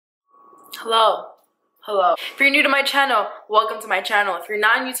Hello. If you're new to my channel, welcome to my channel. If you're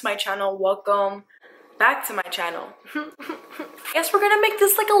not new to my channel, welcome back to my channel. I guess we're gonna make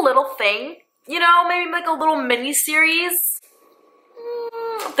this like a little thing, you know, maybe like a little mini series.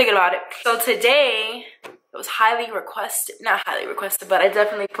 I'm thinking about it. So today, it was highly requested, not highly requested, but I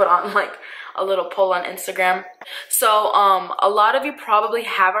definitely put on like a little poll on Instagram. So a lot of you probably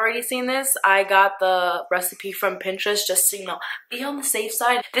have already seen this. I got the recipe from Pinterest just to, you know, be on the safe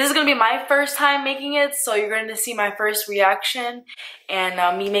side. This is gonna be my first time making it, so you're going to see my first reaction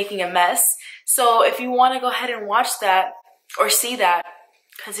and me making a mess. So if you want to go ahead and watch that or see that,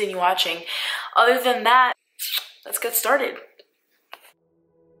 continue watching. Other than that, let's get started.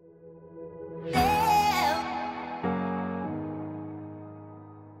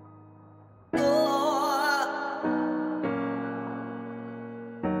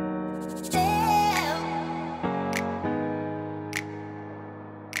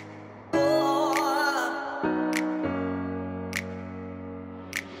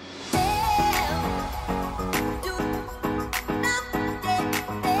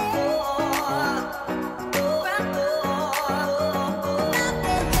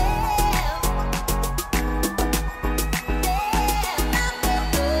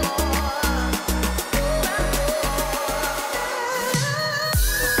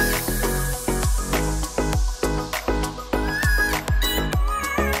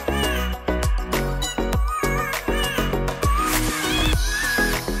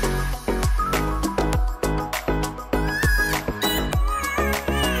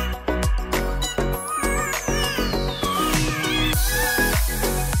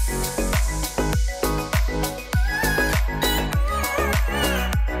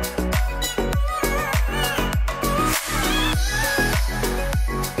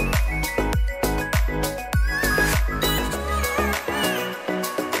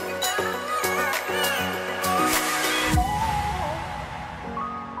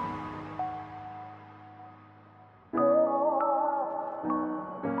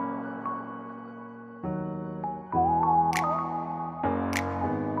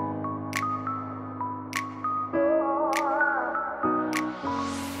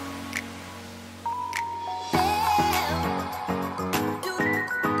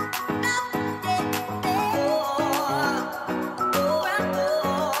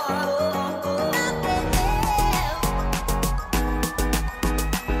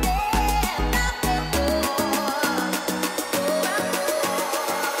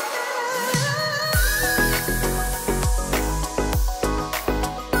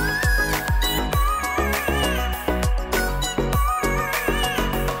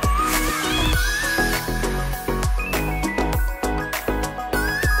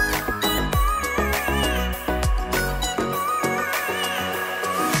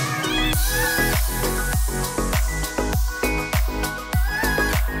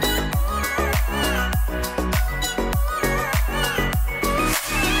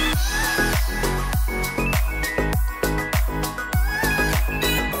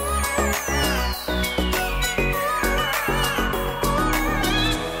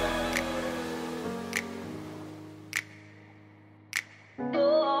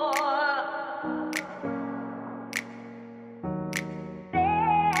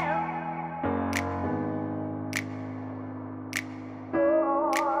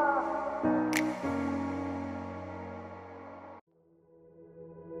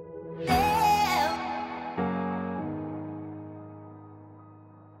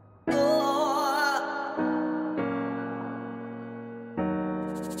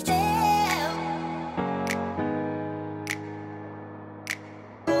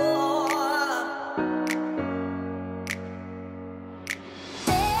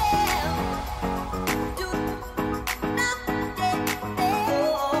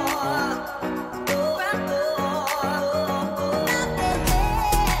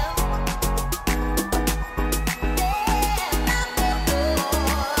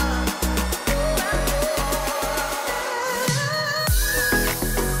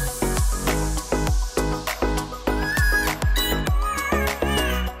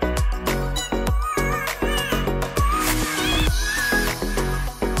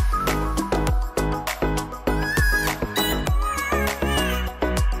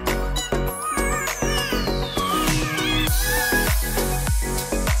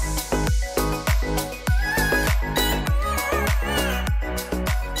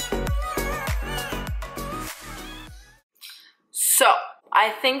 So I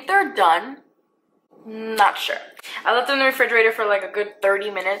think they're done. Not sure. I left them in the refrigerator for like a good 30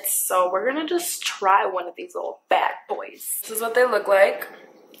 minutes. So we're gonna just try one of these little bad boys. This is what they look like.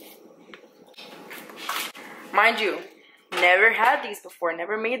 Mind you, never had these before,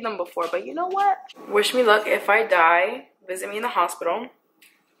 never made them before, but you know what? Wish me luck if I die. Visit me in the hospital.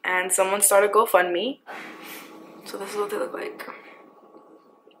 And someone started GoFundMe. So this is what they look like.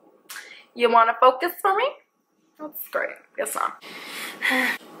 You want to focus for me? That's great. Guess not.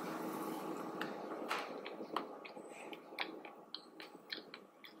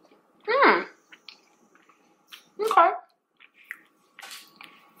 Okay.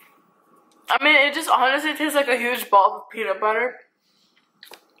 I mean, it just honestly tastes like a huge ball of peanut butter.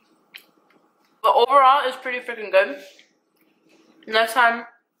 But overall, it's pretty freaking good. Next time,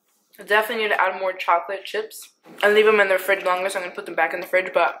 I definitely need to add more chocolate chips and leave them in their fridge longer, so I'm going to put them back in the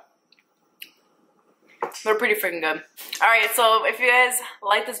fridge, but they're pretty freaking good. Alright, so if you guys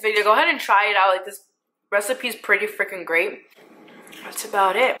like this video, go ahead and try it out. Like, this recipe is pretty freaking great. That's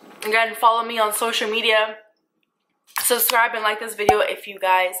about it. Again, follow me on social media. Subscribe and like this video if you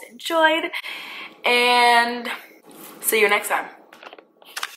guys enjoyed. And see you next time.